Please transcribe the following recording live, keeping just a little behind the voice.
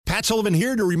Matt Sullivan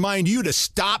here to remind you to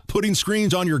stop putting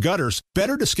screens on your gutters.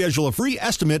 Better to schedule a free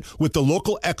estimate with the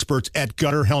local experts at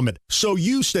Gutter Helmet so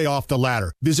you stay off the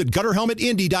ladder. Visit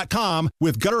GutterHelmetIndy.com.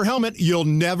 With Gutter Helmet, you'll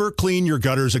never clean your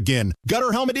gutters again.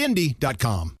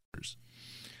 GutterHelmetIndy.com.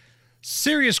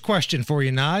 Serious question for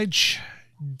you, Nige.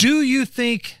 Do you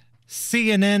think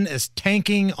CNN is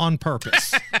tanking on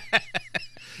purpose?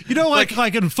 You know,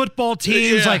 like in football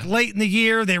teams, like late in the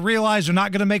year, they realize they're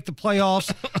not going to make the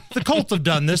playoffs. The Colts have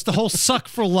done this, the whole suck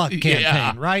for luck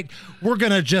campaign, right? We're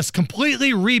going to just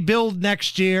completely rebuild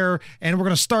next year, and we're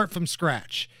going to start from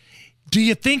scratch. Do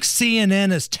you think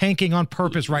CNN is tanking on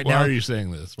purpose right now? Why are you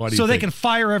saying this? Why do you so think? They can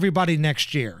fire everybody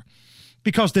next year.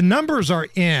 Because the numbers are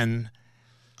in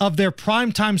of their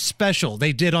primetime special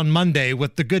they did on Monday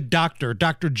with the good doctor,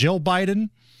 Dr. Jill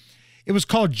Biden. It was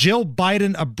called Jill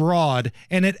Biden Abroad,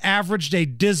 and it averaged a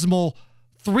dismal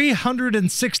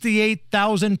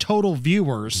 368,000 total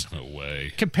viewers. No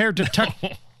way. Compared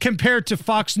to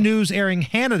Fox News airing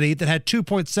Hannity that had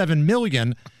 2.7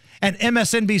 million, and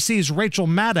MSNBC's Rachel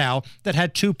Maddow that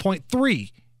had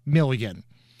 2.3 million.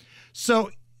 So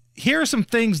here are some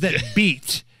things that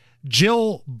beat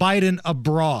Jill Biden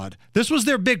Abroad. This was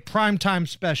their big primetime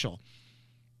special.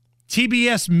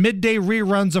 TBS midday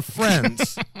reruns of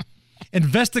Friends.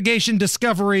 Investigation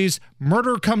Discovery's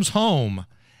Murder Comes Home.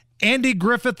 Andy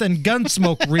Griffith and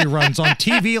Gunsmoke reruns on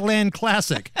TV Land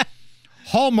Classic.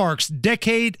 Hallmark's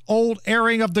decade-old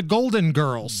airing of The Golden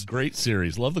Girls. Great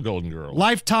series. Love The Golden Girls.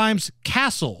 Lifetime's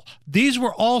Castle. These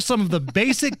were all some of the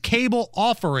basic cable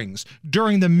offerings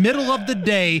during the middle of the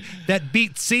day that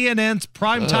beat CNN's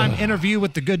primetime interview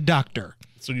with the good doctor.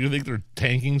 So you think they're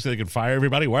tanking so they can fire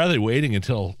everybody? Why are they waiting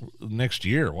until next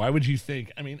year? Why would you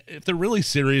think? I mean, if they're really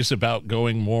serious about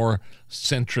going more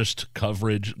centrist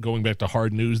coverage, going back to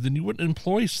hard news, then you wouldn't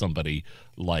employ somebody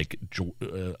like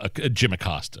Jim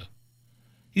Acosta.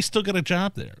 He's still got a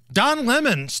job there. Don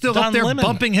Lemon up there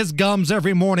bumping his gums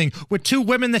every morning with two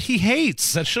women that he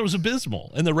hates. That show's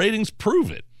abysmal, and the ratings prove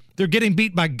it. They're getting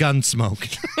beat by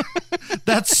Gunsmoke.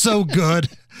 That's so good.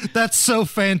 That's so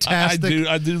fantastic.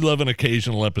 I do love an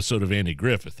occasional episode of Andy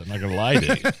Griffith. I'm not going to lie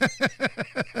to you.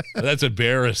 That's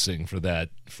embarrassing for that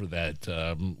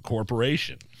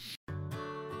corporation.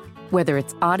 Whether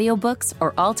it's audiobooks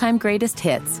or all-time greatest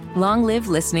hits, long live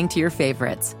listening to your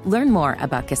favorites. Learn more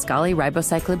about Kisqali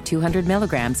Ribociclib 200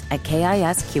 milligrams at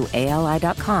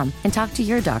KISQALI.com and talk to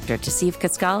your doctor to see if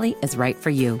Kisqali is right for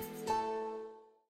you.